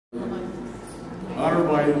Honored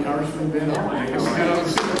by Congressman Van Hollen.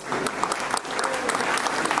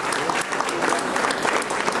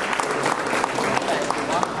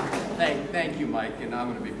 Thank you, Mike, and I'm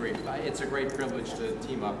going to be brief. It's a great privilege to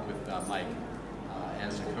team up with Mike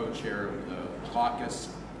as a co-chair of the caucus.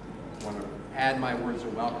 I want to add my words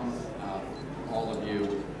of welcome to all of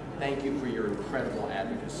you. Thank you for your incredible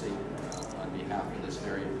advocacy on behalf of this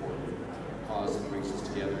very important cause that brings us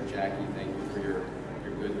together. Jackie, thank you for your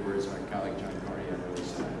good words. My colleague John Carney,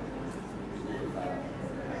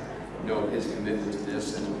 I know his commitment to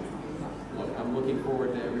this, and look, I'm looking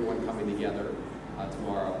forward to everyone coming together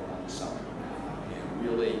tomorrow on the summit and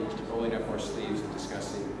really rolling up our sleeves and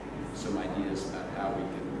discussing some ideas about how we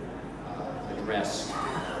can address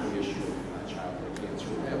the issue of childhood cancer.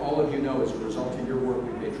 All of you know, as a result of your work,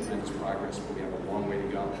 we've made tremendous progress, but we have a long way to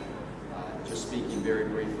go. Just speaking very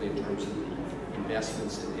briefly in terms of the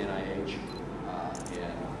investments in NIH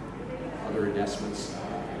and other investments,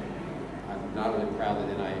 I'm not only proud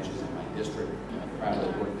that NIH is in my district, I'm proud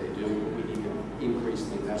of the work they do, but we need to increase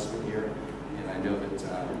the investment here. And I know that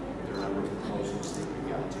there are a number of proposals that we've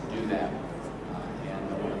got to do that.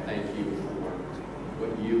 And I want to thank you for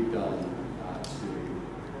what you've done to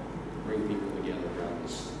bring people together around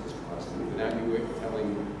this cause. Without you